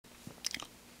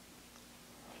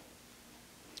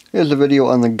Here's a video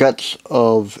on the guts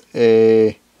of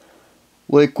a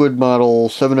Lakewood model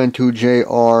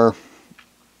 792JR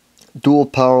dual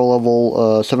power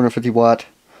level 750 watt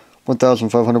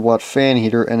 1500 watt fan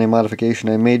heater and a modification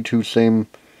I made to same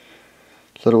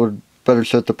so that it would better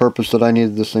set the purpose that I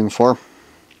needed this thing for.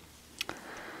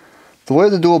 The way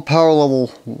the dual power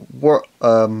level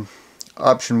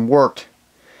option worked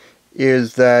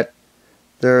is that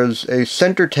there's a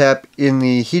center tap in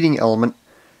the heating element,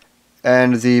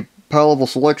 and the power level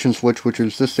selection switch, which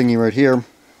is this thingy right here,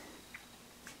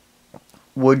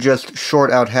 would just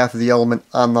short out half of the element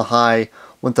on the high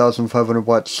 1500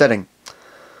 watt setting,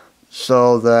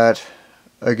 so that,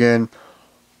 again,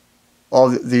 all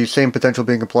the same potential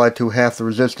being applied to half the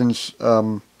resistance,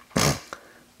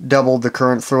 doubled the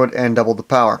current through it and doubled the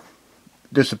power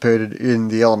dissipated in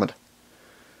the element.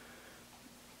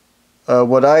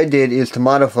 What I did is to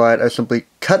modify it. I simply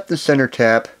cut the center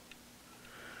tap,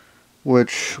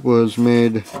 which was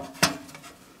made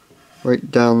right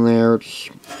down there.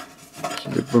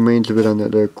 The remains of it on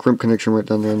the crimp connection right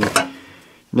down there. And the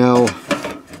now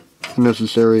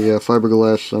necessary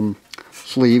fiberglass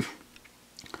sleeve,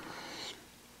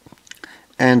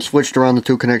 and switched around the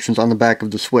two connections on the back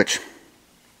of the switch.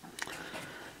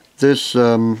 This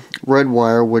red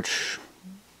wire, which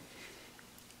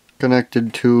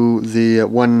connected to the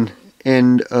one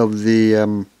end of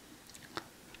the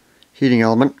heating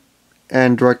element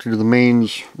and directed to the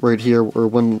mains right here, or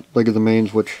one leg of the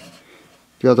mains, which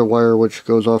the other wire which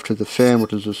goes off to the fan,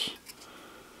 which is this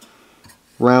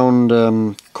round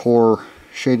core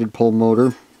shaded pole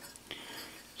motor.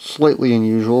 Slightly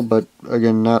unusual, but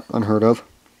again not unheard of.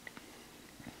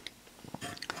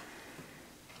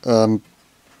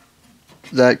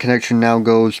 That connection now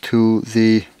goes to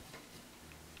the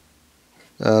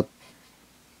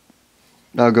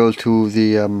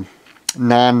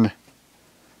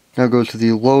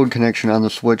load connection on the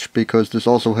switch, because this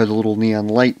also has a little neon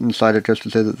light inside it just to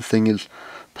say that the thing is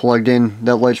plugged in.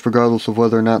 That light's regardless of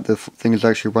whether or not the thing is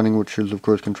actually running, which is of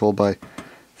course controlled by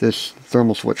this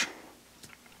thermal switch.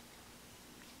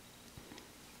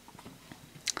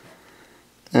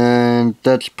 And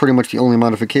that's pretty much the only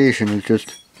modification. It's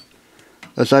just,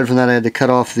 aside from that, I had to cut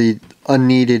off the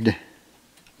unneeded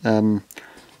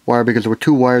wire, because there were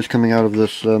two wires coming out of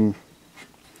this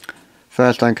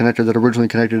fast-on connector that originally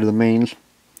connected to the mains,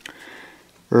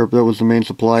 or that was the main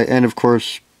supply. And of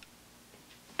course,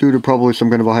 due to probably some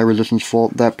kind of a high resistance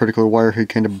fault, that particular wire had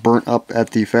kind of burnt up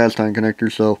at the fast-on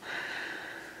connector, so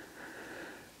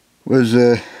was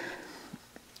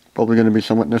probably going to be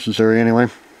somewhat necessary anyway.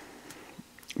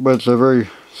 But it's a very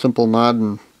simple mod,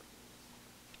 and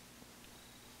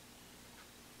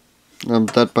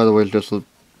that, by the way, is just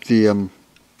the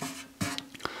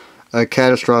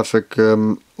catastrophic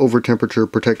over temperature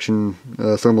protection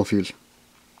thermal fuse.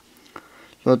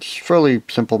 So it's fairly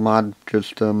simple mod.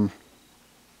 Just of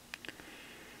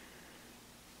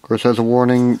course has a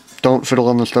warning: don't fiddle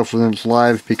on the stuff when it's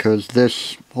live, because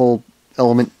this whole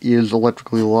element is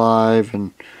electrically live,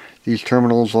 and these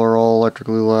terminals are all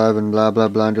electrically live, and blah blah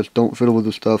blah. And just don't fiddle with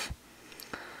the stuff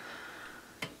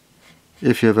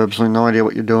if you have absolutely no idea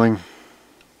what you're doing.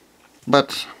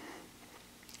 But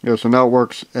yeah, so now it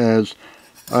works as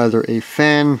either a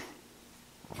fan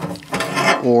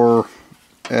or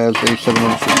as a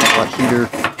 750 watt heater.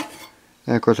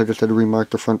 And of course I just had to remark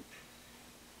the front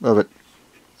of it,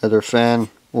 either fan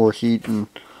or heat, and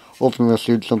ultimately I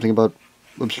did something about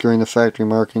obscuring the factory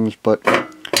markings, but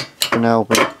for now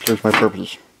it serves my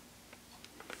purposes.